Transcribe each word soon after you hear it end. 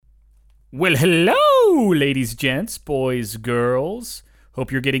Well, hello, ladies, gents, boys, girls.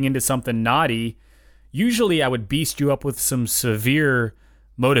 Hope you're getting into something naughty. Usually I would beast you up with some severe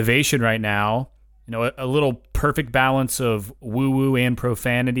motivation right now. You know, a little perfect balance of woo-woo and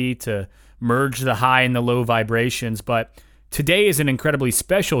profanity to merge the high and the low vibrations. But today is an incredibly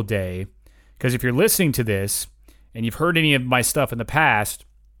special day because if you're listening to this and you've heard any of my stuff in the past,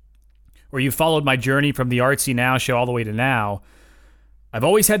 or you've followed my journey from the Artsy Now show all the way to now, I've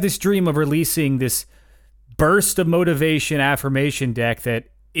always had this dream of releasing this burst of motivation affirmation deck that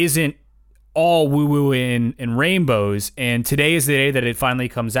isn't all woo-woo and rainbows. And today is the day that it finally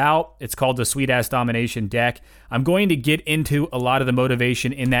comes out. It's called the Sweet Ass Domination deck. I'm going to get into a lot of the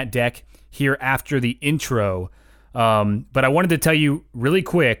motivation in that deck here after the intro. But I wanted to tell you really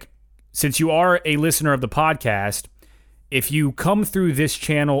quick, since you are a listener of the podcast, if you come through this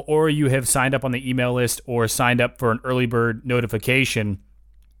channel or you have signed up on the email list or signed up for an early bird notification,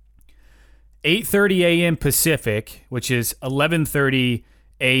 8:30 a.m. Pacific, which is 11:30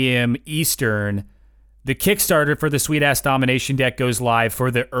 a.m. Eastern, the Kickstarter for the Sweet Ass Domination deck goes live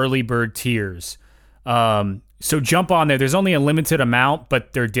for the early bird tiers. So jump on there. There's only a limited amount,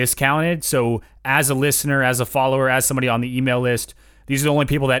 but they're discounted. So as a listener, as a follower, as somebody on the email list, these are the only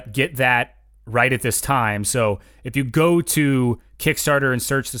people that get that right at this time. So if you go to Kickstarter and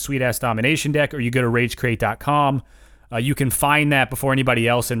search the Sweet Ass Domination deck, or you go to ragecrate.com, you can find that before anybody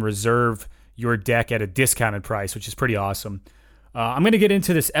else and reserve your deck at a discounted price, which is pretty awesome. I'm going to get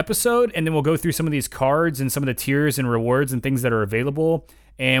into this episode, and then we'll go through some of these cards and some of the tiers and rewards and things that are available,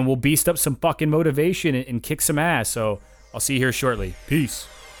 and we'll beast up some fucking motivation and kick some ass. So I'll see you here shortly. Peace.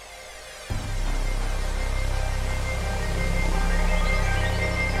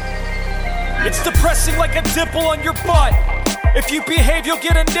 It's depressing like a dimple on your butt. If you behave, you'll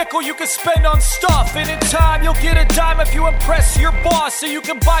get a nickel you can spend on stuff. And in time, you'll get a dime if you impress your boss. So you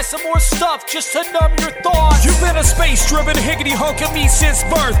can buy some more stuff just to numb your thoughts. You've been a space-driven higgity hunk of me since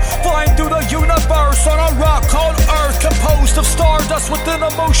birth, flying through the universe on a rock called Earth, composed of stardust with an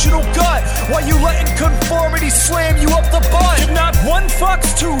emotional gut, while you letting conformity slam you up the butt. You're not one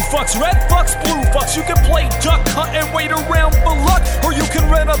fucks, two fucks, red fucks, blue fucks. You can play duck hunt and wait around for luck, or you can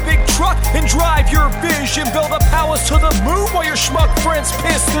rent a big truck and drive your vision, build a palace to the moon while your schmuck friends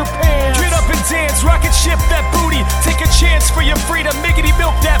piss their pants. Get up and dance, rocket ship that booty, take a chance for your freedom, miggity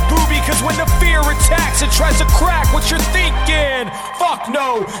milk that booby. Cause when the fear attacks, it tries to crack what you're thinking. Fuck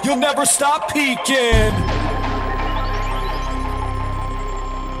no, you'll never stop peeking.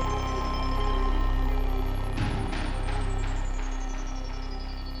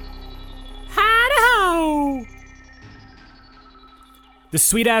 Hi-ho! The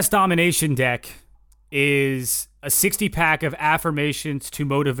Sweet Ass Domination deck is a 60-pack of affirmations to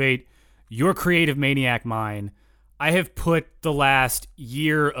motivate your creative maniac mind. I have put the last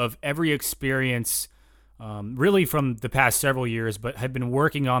year of every experience, really from the past several years, but have been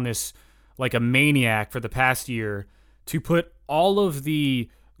working on this like a maniac for the past year to put all of the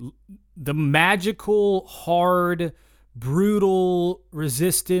magical, hard, brutal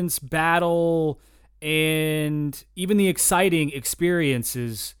resistance, battle, and even the exciting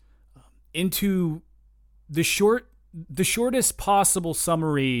experiences into the shortest possible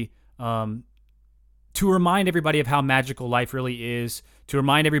summary, to remind everybody of how magical life really is, to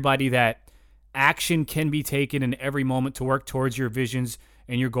remind everybody that action can be taken in every moment to work towards your visions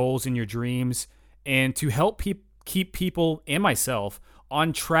and your goals and your dreams, and to help keep people and myself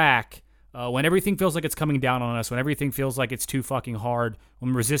on track when everything feels like it's coming down on us, when everything feels like it's too fucking hard,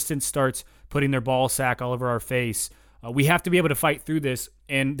 when resistance starts putting their ball sack all over our face. We have to be able to fight through this,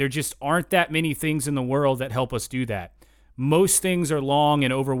 and there just aren't that many things in the world that help us do that. Most things are long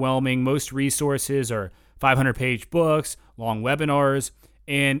and overwhelming. Most resources are 500-page books, long webinars,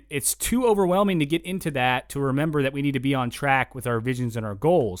 and it's too overwhelming to get into that to remember that we need to be on track with our visions and our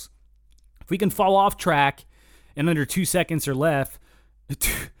goals. If we can fall off track in under 2 seconds or less,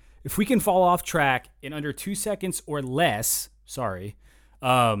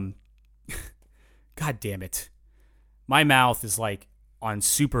 God damn it. My mouth is like on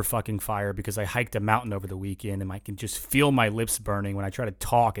super fucking fire because I hiked a mountain over the weekend and I can just feel my lips burning when I try to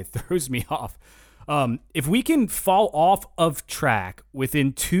talk. It throws me off. If we can fall off of track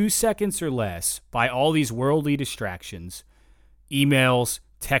within 2 seconds or less by all these worldly distractions, emails,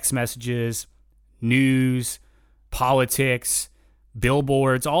 text messages, news, politics,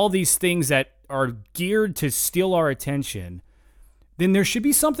 billboards, all these things that are geared to steal our attention, then there should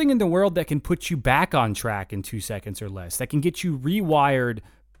be something in the world that can put you back on track in 2 seconds or less, that can get you rewired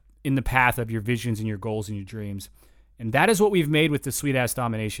in the path of your visions and your goals and your dreams. And that is what we've made with the Sweet Ass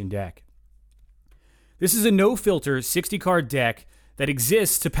Domination deck. This is a no-filter 60-card deck that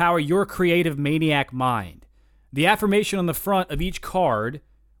exists to power your creative maniac mind. The affirmation on the front of each card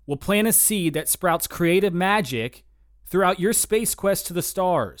will plant a seed that sprouts creative magic throughout your space quest to the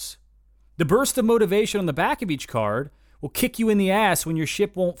stars. The burst of motivation on the back of each card will kick you in the ass when your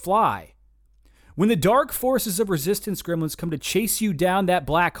ship won't fly. When the dark forces of resistance gremlins come to chase you down that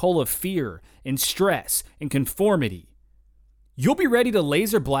black hole of fear and stress and conformity, you'll be ready to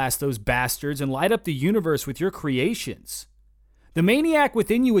laser blast those bastards and light up the universe with your creations. The maniac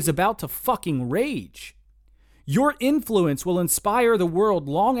within you is about to fucking rage. Your influence will inspire the world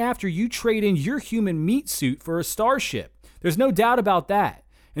long after you trade in your human meat suit for a starship. There's no doubt about that.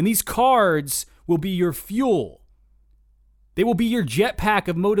 And these cards will be your fuel. They will be your jetpack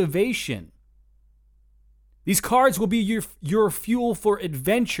of motivation. These cards will be your fuel for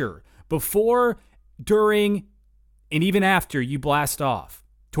adventure before, during, and even after you blast off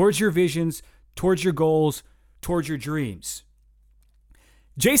towards your visions, towards your goals, towards your dreams.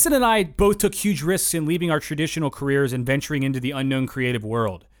 Jason and I both took huge risks in leaving our traditional careers and venturing into the unknown creative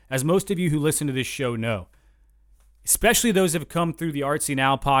world, as most of you who listen to this show know. Especially those who have come through the Artsy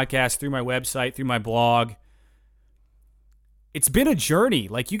Now podcast, through my website, through my blog. It's been a journey.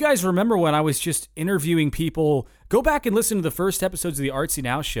 Like, you guys remember when I was just interviewing people. Go back and listen to the first episodes of the Artsy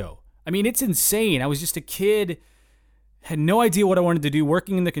Now show. I mean, it's insane. I was just a kid, had no idea what I wanted to do,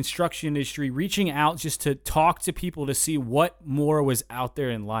 working in the construction industry, reaching out just to talk to people to see what more was out there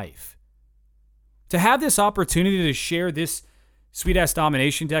in life. To have this opportunity to share this sweet-ass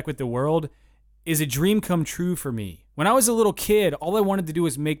domination deck with the world is a dream come true for me. When I was a little kid, all I wanted to do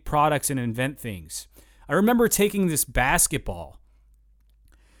was make products and invent things. I remember taking this basketball,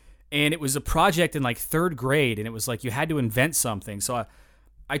 and it was a project in like 3rd grade, and it was like you had to invent something. So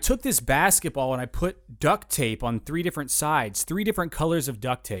I took this basketball and I put duct tape on 3 different sides, 3 different colors of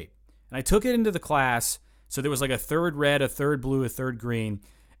duct tape. And I took it into the class. So there was like a 3rd red, a 3rd blue, a 3rd green.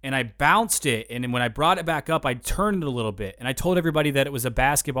 And I bounced it. And then when I brought it back up, I turned it a little bit. And I told everybody that it was a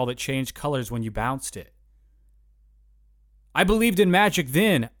basketball that changed colors when you bounced it. I believed in magic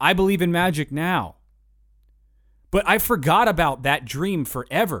then. I believe in magic now. But I forgot about that dream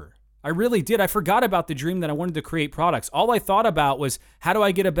forever. I really did. I forgot about the dream that I wanted to create products. All I thought about was, how do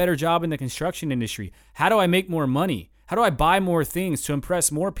I get a better job in the construction industry? How do I make more money? How do I buy more things to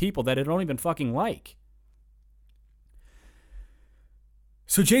impress more people that I don't even fucking like?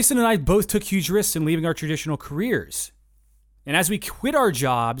 So Jason and I both took huge risks in leaving our traditional careers. And as we quit our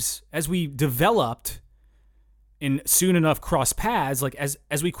jobs, as we developed and soon enough crossed paths, like as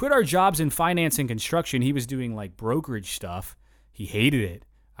we quit our jobs in finance and construction, he was doing like brokerage stuff. He hated it.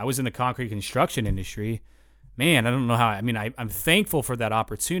 I was in the concrete construction industry. Man, I don't know how, I'm thankful for that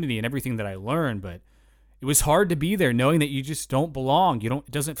opportunity and everything that I learned, but it was hard to be there knowing that you just don't belong. It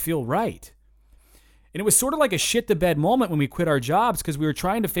doesn't feel right. And it was sort of like a shit the bed moment when we quit our jobs because we were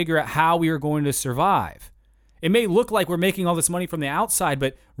trying to figure out how we were going to survive. It may look like we're making all this money from the outside,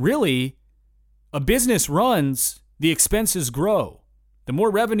 but really, a business runs, the expenses grow. The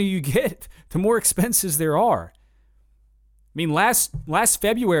more revenue you get, the more expenses there are. I mean, last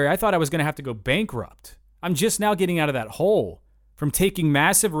February, I thought I was going to have to go bankrupt. I'm just now getting out of that hole from taking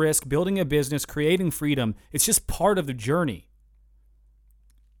massive risk, building a business, creating freedom. It's just part of the journey.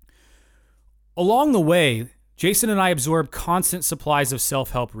 Along the way, Jason and I absorbed constant supplies of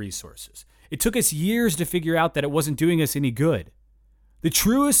self-help resources. It took us years to figure out that it wasn't doing us any good. The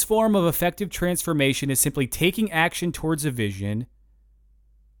truest form of effective transformation is simply taking action towards a vision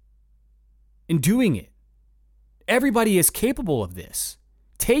and doing it. Everybody is capable of this.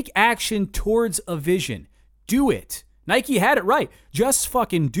 Take action towards a vision. Do it. Nike had it right. Just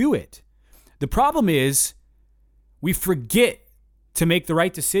fucking do it. The problem is we forget to make the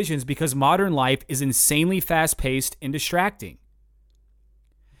right decisions because modern life is insanely fast-paced and distracting.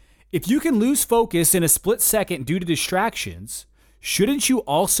 If you can lose focus in a split second due to distractions, shouldn't you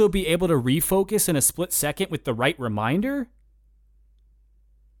also be able to refocus in a split second with the right reminder?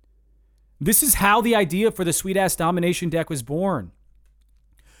 This is how the idea for the Sweet Ass Domination deck was born.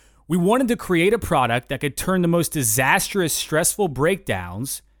 We wanted to create a product that could turn the most disastrous, stressful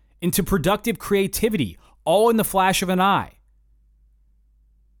breakdowns into productive creativity, all in the flash of an eye.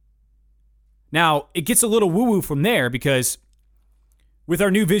 Now, it gets a little woo-woo from there because with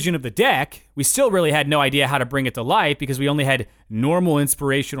our new vision of the deck, we still really had no idea how to bring it to life because we only had normal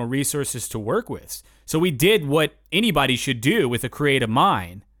inspirational resources to work with. So we did what anybody should do with a creative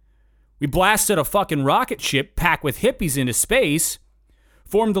mind. We blasted a fucking rocket ship packed with hippies into space,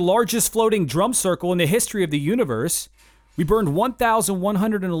 formed the largest floating drum circle in the history of the universe. We burned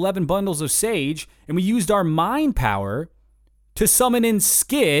 1,111 bundles of sage, and we used our mind power to summon in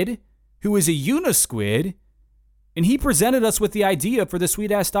Skid, who is a Unisquid, And he presented us with the idea for the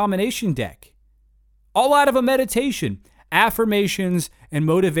Sweet Ass Domination deck. All out of a meditation, affirmations and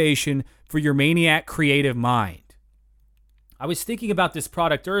motivation for your maniac creative mind. I was thinking about this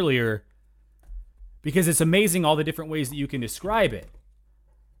product earlier because it's amazing all the different ways that you can describe it.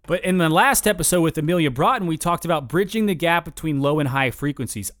 But in the last episode with Amelia Broughton, we talked about bridging the gap between low and high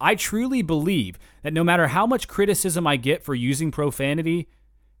frequencies. I truly believe that no matter how much criticism I get for using profanity,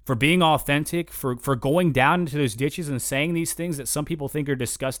 for being authentic, for going down into those ditches and saying these things that some people think are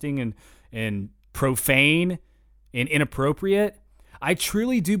disgusting and profane and inappropriate, I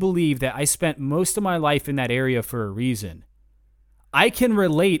truly do believe that I spent most of my life in that area for a reason. I can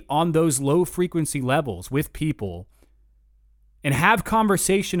relate on those low frequency levels with people and have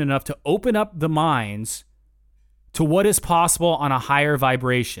conversation enough to open up the minds to what is possible on a higher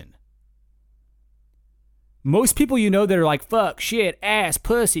vibration. Most people you know that are like, fuck, shit, ass,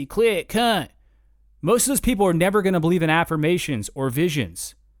 pussy, clit, cunt. Most of those people are never going to believe in affirmations or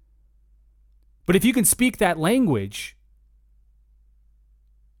visions. But if you can speak that language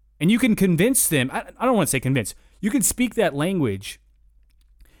and you can convince them, I don't want to say convince, you can speak that language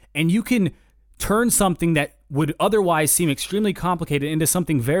and you can turn something that would otherwise seem extremely complicated into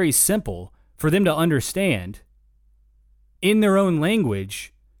something very simple for them to understand in their own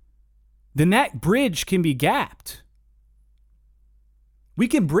language, then that bridge can be gapped. We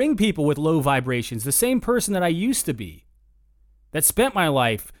can bring people with low vibrations, the same person that I used to be, that spent my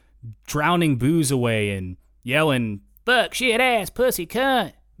life drowning booze away and yelling, fuck, shit, ass, pussy,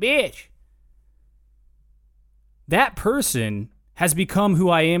 cunt, bitch. That person has become who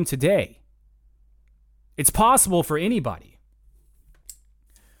I am today. It's possible for anybody.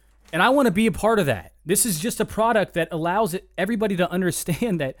 And I want to be a part of that. This is just a product that allows everybody to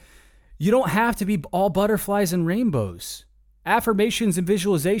understand that you don't have to be all butterflies and rainbows. Affirmations and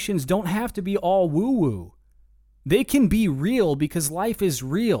visualizations don't have to be all woo-woo. They can be real because life is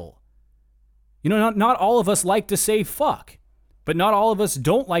real. You know, not all of us like to say fuck, but not all of us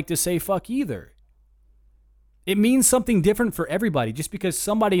don't like to say fuck either. It means something different for everybody. Just because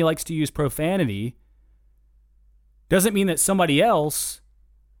somebody likes to use profanity doesn't mean that somebody else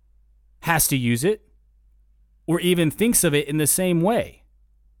has to use it or even thinks of it in the same way.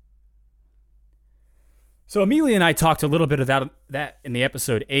 So Amelia and I talked a little bit about that in the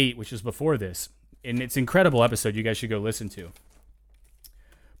episode 8, which was before this. And it's an incredible episode you guys should go listen to.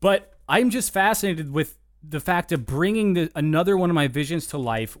 But I'm just fascinated with the fact of bringing another one of my visions to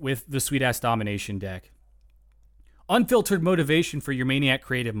life with the Sweet Ass Domination deck. Unfiltered motivation for your maniac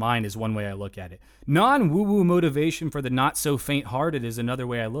creative mind is one way I look at it. Non-woo-woo motivation for the not-so-faint-hearted is another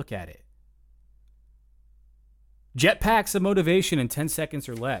way I look at it. Jetpacks of motivation in 10 seconds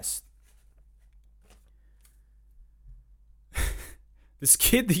or less. This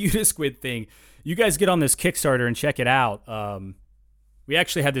Kid the Unisquid thing, you guys get on this Kickstarter and check it out. We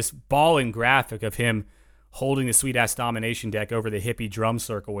actually had this balling graphic of him holding the Sweet Ass Domination deck over the hippie drum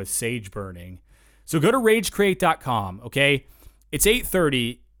circle with sage burning. So go to ragecreate.com, okay? It's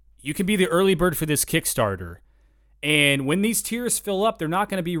 8:30. You can be the early bird for this Kickstarter. And when these tiers fill up, they're not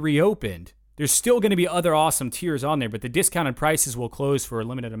going to be reopened. There's still going to be other awesome tiers on there, but the discounted prices will close for a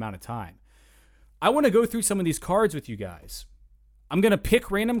limited amount of time. I want to go through some of these cards with you guys. I'm going to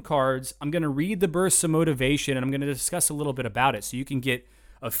pick random cards. I'm going to read the bursts of motivation, and I'm going to discuss a little bit about it so you can get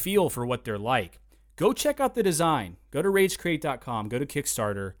a feel for what they're like. Go check out the design. Go to ragecreate.com. Go to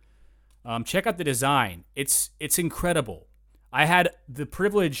Kickstarter. Check out the design. It's incredible. I had the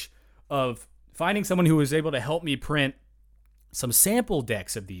privilege of finding someone who was able to help me print some sample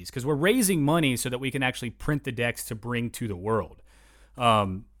decks of these because we're raising money so that we can actually print the decks to bring to the world.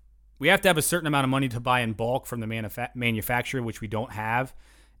 We have to have a certain amount of money to buy in bulk from the manufacturer, which we don't have.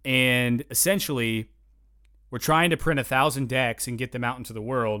 And essentially, we're trying to print 1,000 decks and get them out into the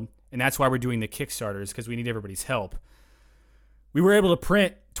world. And that's why we're doing the Kickstarters, because we need everybody's help. We were able to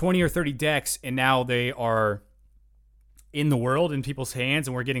print 20 or 30 decks, and now they are in the world, in people's hands,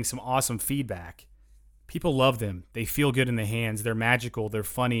 and we're getting some awesome feedback. People love them. They feel good in the hands. They're magical. They're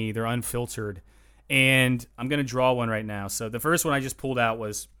funny. They're unfiltered. And I'm going to draw one right now. So the first one I just pulled out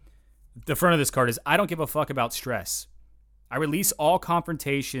was... the front of this card is, I don't give a fuck about stress. I release all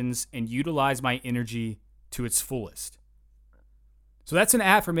confrontations and utilize my energy to its fullest. So that's an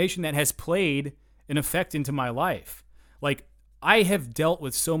affirmation that has played an effect into my life. Like, I have dealt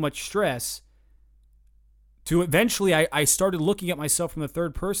with so much stress to eventually I started looking at myself from the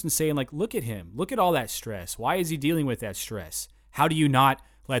third person saying, like, look at him. Look at all that stress. Why is he dealing with that stress? How do you not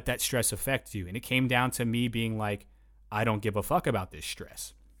let that stress affect you? And it came down to me being like, I don't give a fuck about this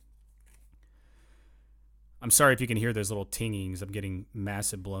stress. I'm sorry if you can hear those little tingings. I'm getting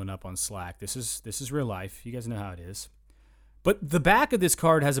massive blown up on Slack. This is real life. You guys know how it is. But the back of this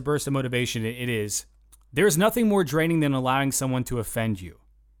card has a burst of motivation. It is, there is nothing more draining than allowing someone to offend you.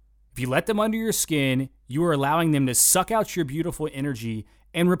 If you let them under your skin, you are allowing them to suck out your beautiful energy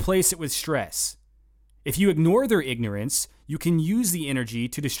and replace it with stress. If you ignore their ignorance, you can use the energy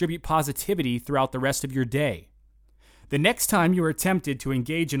to distribute positivity throughout the rest of your day. The next time you are tempted to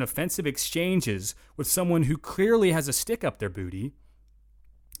engage in offensive exchanges with someone who clearly has a stick up their booty,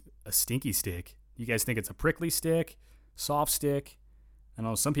 a stinky stick, you guys think it's a prickly stick, soft stick? I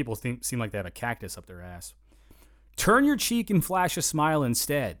know some people seem like they have a cactus up their ass. Turn your cheek and flash a smile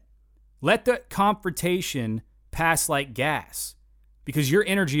instead. Let the confrontation pass like gas, because your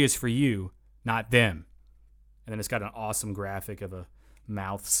energy is for you, not them. And then it's got an awesome graphic of a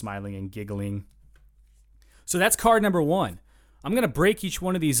mouth smiling and giggling. So that's card number 1. I'm going to break each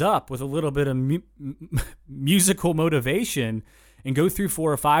one of these up with a little bit of musical motivation and go through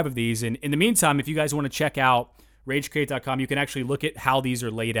 4 or 5 of these. And in the meantime, if you guys want to check out RageCrate.com, you can actually look at how these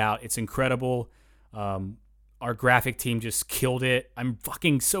are laid out. It's incredible. Our graphic team just killed it. I'm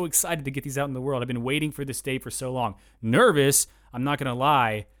fucking so excited to get these out in the world. I've been waiting for this day for so long. Nervous, I'm not going to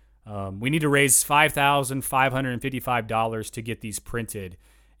lie. We need to raise $5,555 to get these printed.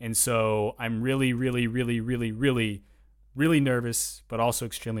 And so I'm really, really, really, really, really, really nervous, but also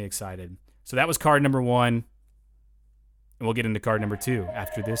extremely excited. So that was card number 1. And we'll get into card number 2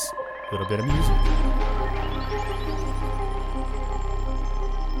 after this little bit of music.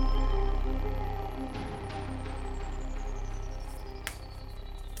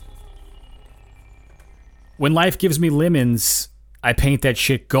 When life gives me lemons, I paint that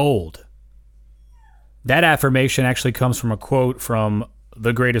shit gold. That affirmation actually comes from a quote from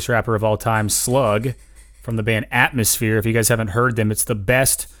the greatest rapper of all time, Slug, from the band Atmosphere. If you guys haven't heard them, it's the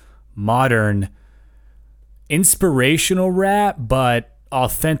best modern inspirational rap, but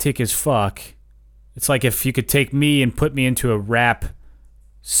authentic as fuck. It's like if you could take me and put me into a rap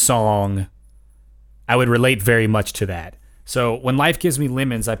song, I would relate very much to that. So when life gives me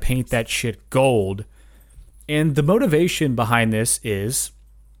lemons, I paint that shit gold. And the motivation behind this is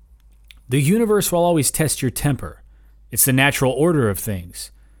the universe will always test your temper. It's the natural order of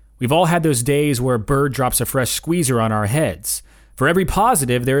things. We've all had those days where a bird drops a fresh squeezer on our heads. For every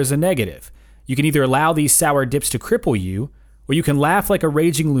positive, there is a negative. You can either allow these sour dips to cripple you, or you can laugh like a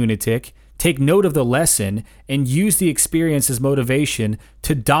raging lunatic, take note of the lesson, and use the experience as motivation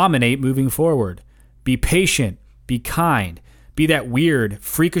to dominate moving forward. Be patient, be kind, be that weird,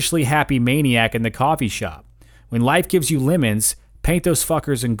 freakishly happy maniac in the coffee shop. When life gives you lemons, paint those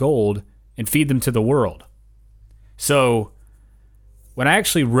fuckers in gold and feed them to the world. So when I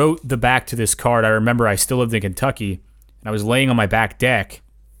actually wrote the back to this card, I remember I still lived in Kentucky, and I was laying on my back deck,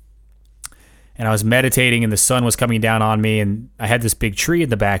 and I was meditating, and the sun was coming down on me, and I had this big tree in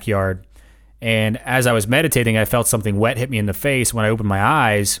the backyard. And as I was meditating, I felt something wet hit me in the face. When I opened my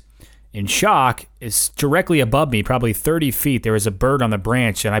eyes, in shock, is directly above me, probably 30 feet, there was a bird on the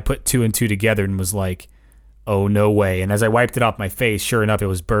branch, and I put 2 and 2 together and was like, oh, no way. And as I wiped it off my face, sure enough, it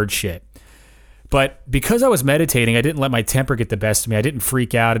was bird shit. But because I was meditating, I didn't let my temper get the best of me. I didn't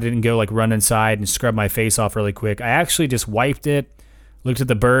freak out. I didn't go like run inside and scrub my face off really quick. I actually just wiped it, looked at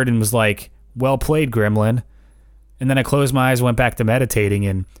the bird, and was like, well played, gremlin. And then I closed my eyes, went back to meditating,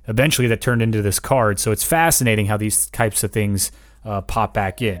 and eventually that turned into this card. So it's fascinating how these types of things pop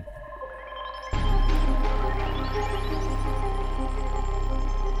back in.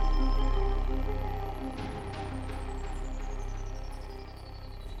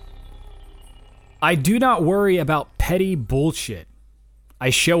 I do not worry about petty bullshit. I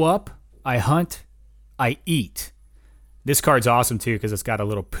show up, I hunt, I eat. This card's awesome too because it's got a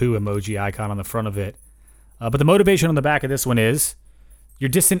little poo emoji icon on the front of it. But the motivation on the back of this one is, your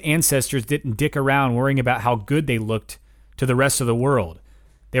distant ancestors didn't dick around worrying about how good they looked to the rest of the world.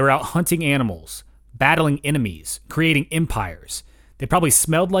 They were out hunting animals, battling enemies, creating empires. They probably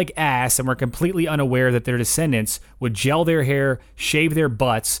smelled like ass and were completely unaware that their descendants would gel their hair, shave their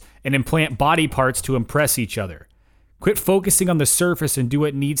butts, and implant body parts to impress each other. Quit focusing on the surface and do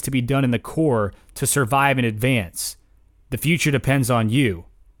what needs to be done in the core to survive and advance. The future depends on you.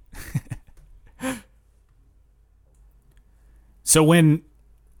 So when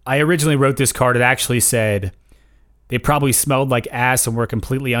I originally wrote this card, it actually said, they probably smelled like ass and were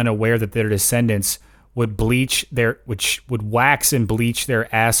completely unaware that their descendants would wax and bleach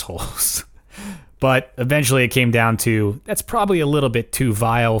their assholes. But eventually it came down to, that's probably a little bit too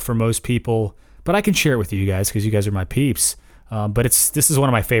vile for most people, but I can share it with you guys because you guys are my peeps. But this is one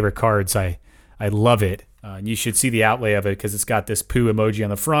of my favorite cards. I love it. And you should see the outlay of it because it's got this poo emoji on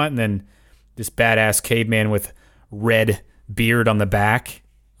the front, and then this badass caveman with red beard on the back.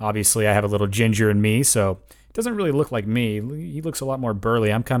 Obviously, I have a little ginger in me, so it doesn't really look like me. He looks a lot more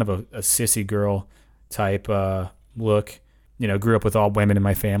burly. I'm kind of a sissy girl type look. You know, grew up with all women in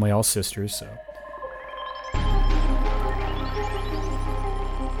my family, all sisters, so.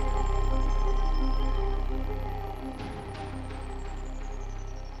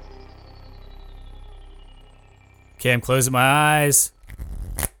 Okay, I'm closing my eyes.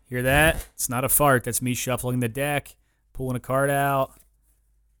 Hear that? It's not a fart. That's me shuffling the deck, pulling a card out.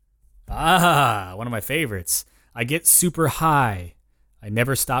 Ah, one of my favorites. I get super high. I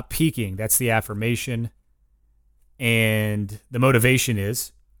never stop peaking. That's the affirmation. And the motivation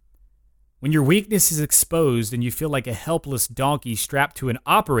is, when your weakness is exposed and you feel like a helpless donkey strapped to an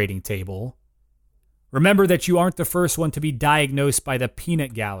operating table, remember that you aren't the first one to be diagnosed by the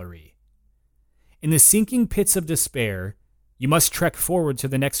peanut gallery. In the sinking pits of despair, you must trek forward to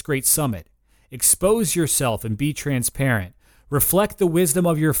the next great summit. Expose yourself and be transparent. Reflect the wisdom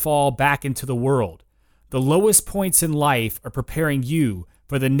of your fall back into the world. The lowest points in life are preparing you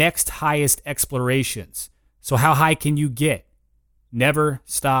for the next highest explorations. So how high can you get? Never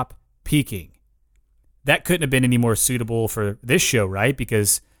stop peaking. That couldn't have been any more suitable for this show, right?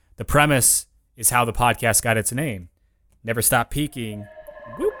 Because the premise is how the podcast got its name. Never stop peaking.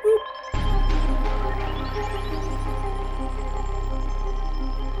 Whoop, whoop.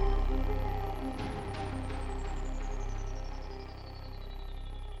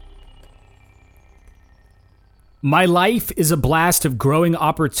 My life is a blast of growing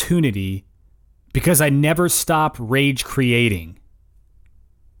opportunity because I never stop rage creating.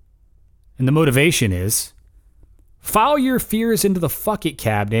 And the motivation is, file your fears into the fuck it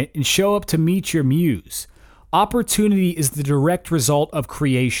cabinet and show up to meet your muse. Opportunity is the direct result of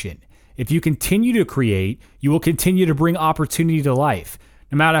creation. If you continue to create, you will continue to bring opportunity to life.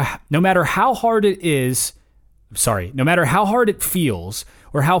 No matter how hard it feels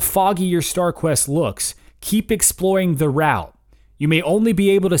or how foggy your star quest looks, keep exploring the route. You may only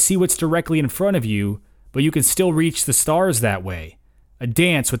be able to see what's directly in front of you, but you can still reach the stars that way. A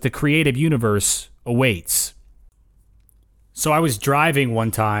dance with the creative universe awaits. So I was driving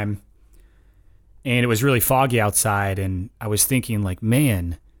one time, and it was really foggy outside, and I was thinking, like,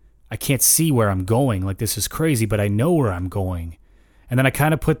 man, I can't see where I'm going. Like, this is crazy, but I know where I'm going. And then I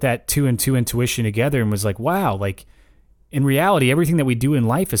kind of put that 2 and 2 intuition together and was like, wow, like, in reality, everything that we do in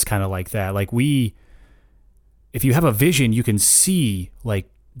life is kind of like that. Like, if you have a vision, you can see like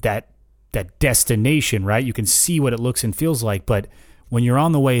that destination, right? You can see what it looks and feels like. But when you're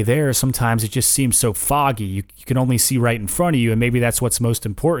on the way there, sometimes it just seems so foggy. You can only see right in front of you. And maybe that's what's most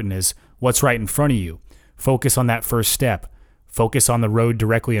important, is what's right in front of you. Focus on that first step. Focus on the road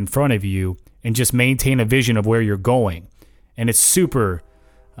directly in front of you and just maintain a vision of where you're going. And it's super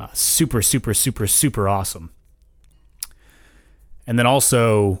awesome. And then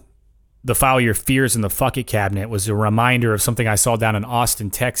also, the file your fears in the fuck it cabinet was a reminder of something I saw down in Austin,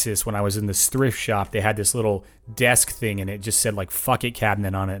 Texas when I was in this thrift shop. They had this little desk thing and it just said like fuck it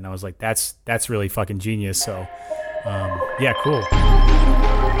cabinet on it. And I was like, that's really fucking genius. So, yeah, cool.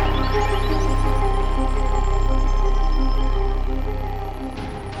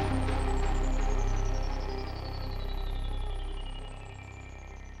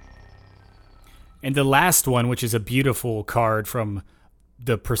 And the last one, which is a beautiful card from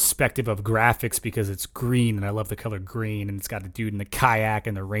the perspective of graphics because it's green and I love the color green, and it's got a dude in the kayak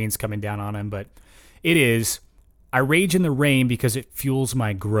and the rain's coming down on him, but it is, I rage in the rain because it fuels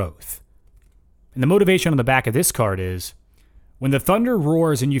my growth. And the motivation on the back of this card is, when the thunder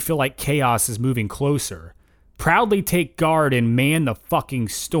roars and you feel like chaos is moving closer, proudly take guard and man the fucking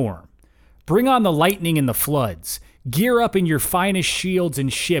storm. Bring on the lightning and the floods. Gear up in your finest shields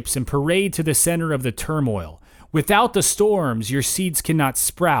and ships and parade to the center of the turmoil. Without the storms, your seeds cannot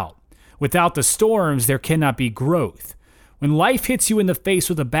sprout. Without the storms, there cannot be growth. When life hits you in the face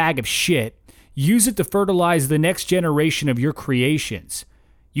with a bag of shit, use it to fertilize the next generation of your creations.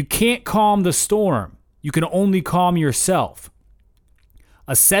 You can't calm the storm. You can only calm yourself.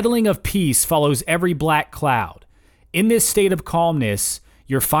 A settling of peace follows every black cloud. In this state of calmness,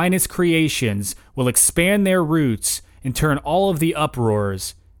 your finest creations will expand their roots and turn all of the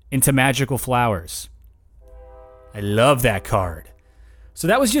uproars into magical flowers. I love that card. So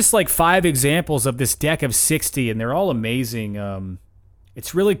that was just like 5 examples of this deck of 60, and they're all amazing.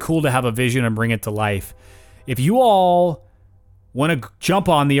 It's really cool to have a vision and bring it to life. If you all want to jump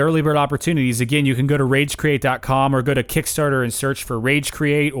on the early bird opportunities, again, you can go to ragecreate.com or go to Kickstarter and search for Rage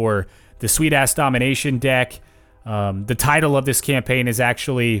Create or the Sweet Ass Domination deck. The title of this campaign is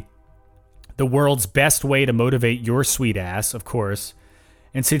actually The World's Best Way to Motivate Your Sweet Ass, of course.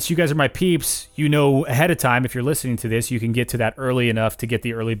 And since you guys are my peeps, you know ahead of time, if you're listening to this, you can get to that early enough to get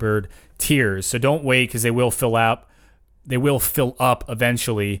the early bird tiers. So don't wait, because they will fill up. They will fill up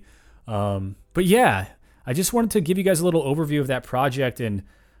eventually. But yeah, I just wanted to give you guys a little overview of that project and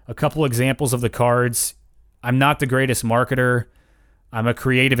a couple examples of the cards. I'm not the greatest marketer. I'm a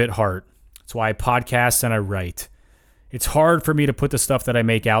creative at heart. That's why I podcast and I write. It's hard for me to put the stuff that I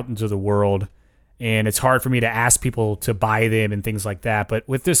make out into the world, and it's hard for me to ask people to buy them and things like that. But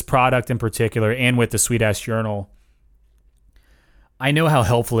with this product in particular, and with the Sweet Ass Journal, I know how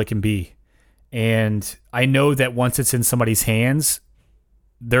helpful it can be. And I know that once it's in somebody's hands,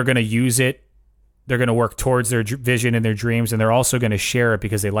 they're going to use it. They're going to work towards their vision and their dreams, and they're also going to share it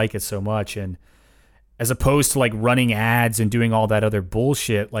because they like it so much. And as opposed to like running ads and doing all that other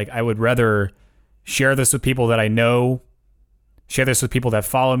bullshit, like I would rather share this with people that I know, share this with people that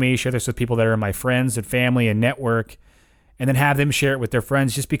follow me, share this with people that are my friends and family and network, and then have them share it with their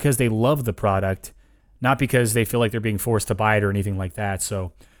friends just because they love the product, not because they feel like they're being forced to buy it or anything like that.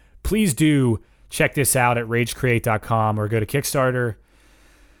 So please do check this out at ragecreate.com or go to Kickstarter.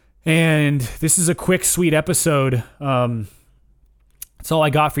 And this is a quick, sweet episode. That's all I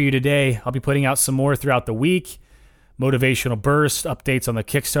got for you today. I'll be putting out some more throughout the week. Motivational burst, updates on the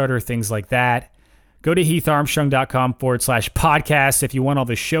Kickstarter, things like that. Go to heatharmstrong.com/podcast if you want all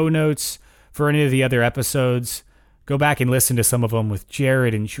the show notes for any of the other episodes. Go back and listen to some of them with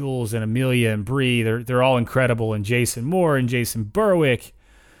Jared and Jules and Amelia and Bree. They're all incredible. And Jason Moore and Jason Berwick.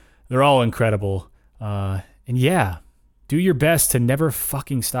 They're all incredible. And yeah, do your best to never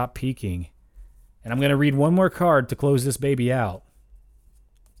fucking stop peaking. And I'm going to read one more card to close this baby out.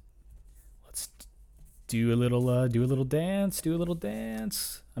 Let's do a little dance.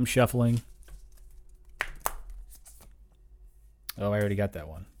 I'm shuffling. Oh, I already got that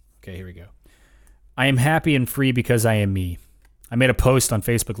one. Okay, here we go. I am happy and free because I am me. I made a post on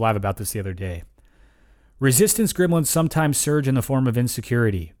Facebook Live about this the other day. Resistance gremlins sometimes surge in the form of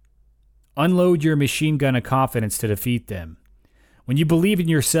insecurity. Unload your machine gun of confidence to defeat them. When you believe in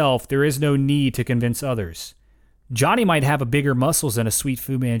yourself, there is no need to convince others. Johnny might have a bigger muscles than a sweet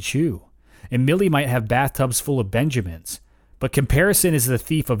Fu Manchu, and Millie might have bathtubs full of Benjamins, but comparison is the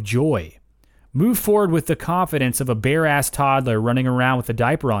thief of joy. Move forward with the confidence of a bare-ass toddler running around with a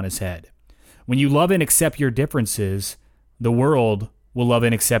diaper on his head. When you love and accept your differences, the world will love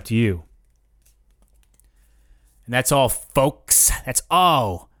and accept you. And that's all, folks. That's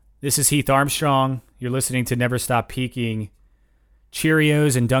all. This is Heath Armstrong. You're listening to Never Stop Peaking.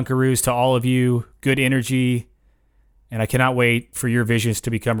 Cheerios and Dunkaroos to all of you. Good energy. And I cannot wait for your visions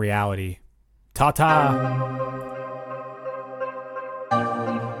to become reality. Ta-ta.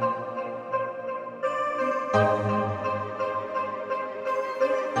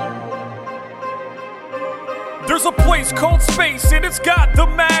 There's a place called space and it's got the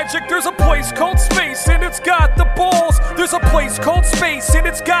magic. There's a place called space and it's got the balls. There's a place called space and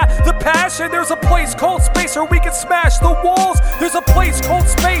it's got the passion. There's a place called space where we can smash the walls. There's a place called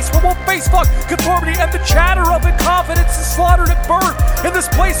space where we'll face fuck conformity and the chatter of incompetence is slaughtered at birth. In this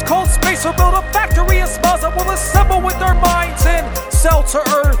place called space we'll build a factory of smiles that will assemble with our minds and sell to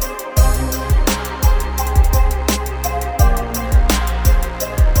earth.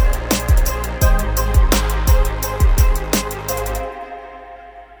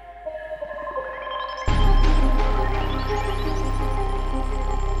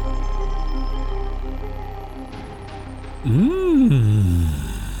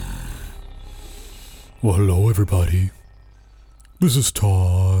 Well, hello, everybody. This is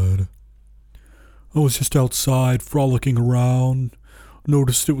Todd. I was just outside frolicking around.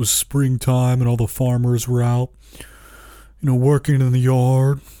 Noticed it was springtime and all the farmers were out, working in the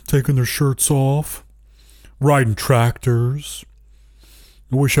yard, taking their shirts off, riding tractors.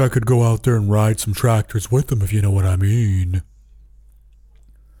 I wish I could go out there and ride some tractors with them, if you know what I mean.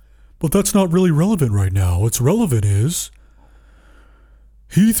 But that's not really relevant right now. What's relevant is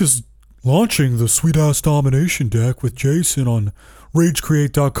Heath is launching the Sweet Ass Domination deck with Jason on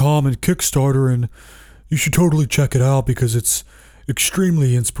RageCreate.com and Kickstarter, and you should totally check it out because it's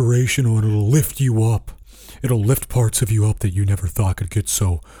extremely inspirational and it'll lift you up. It'll lift parts of you up that you never thought could get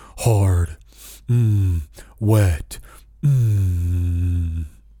so hard. Wet. That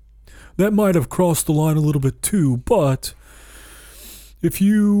might have crossed the line a little bit too, but if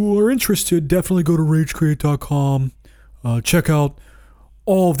you are interested, definitely go to RageCreate.com. Check out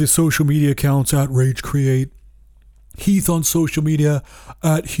all of the social media accounts at RageCreate. Heath on social media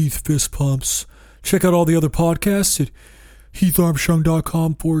at Heath Fistpumps. Check out all the other podcasts at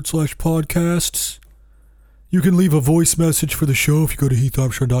heatharmstrong.com/podcasts. You can leave a voice message for the show if you go to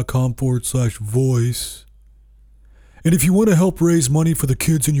heatharmstrong.com/voice. And if you want to help raise money for the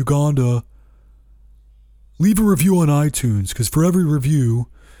kids in Uganda, leave a review on iTunes, because for every review,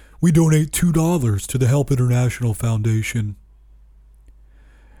 we donate $2 to the Help International Foundation.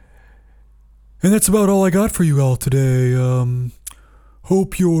 And that's about all I got for you all today.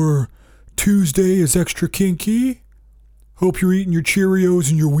 Hope your Tuesday is extra kinky. Hope you're eating your Cheerios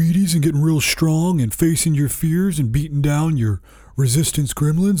and your Wheaties and getting real strong and facing your fears and beating down your resistance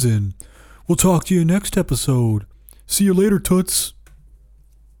gremlins. And we'll talk to you next episode. See you later, toots.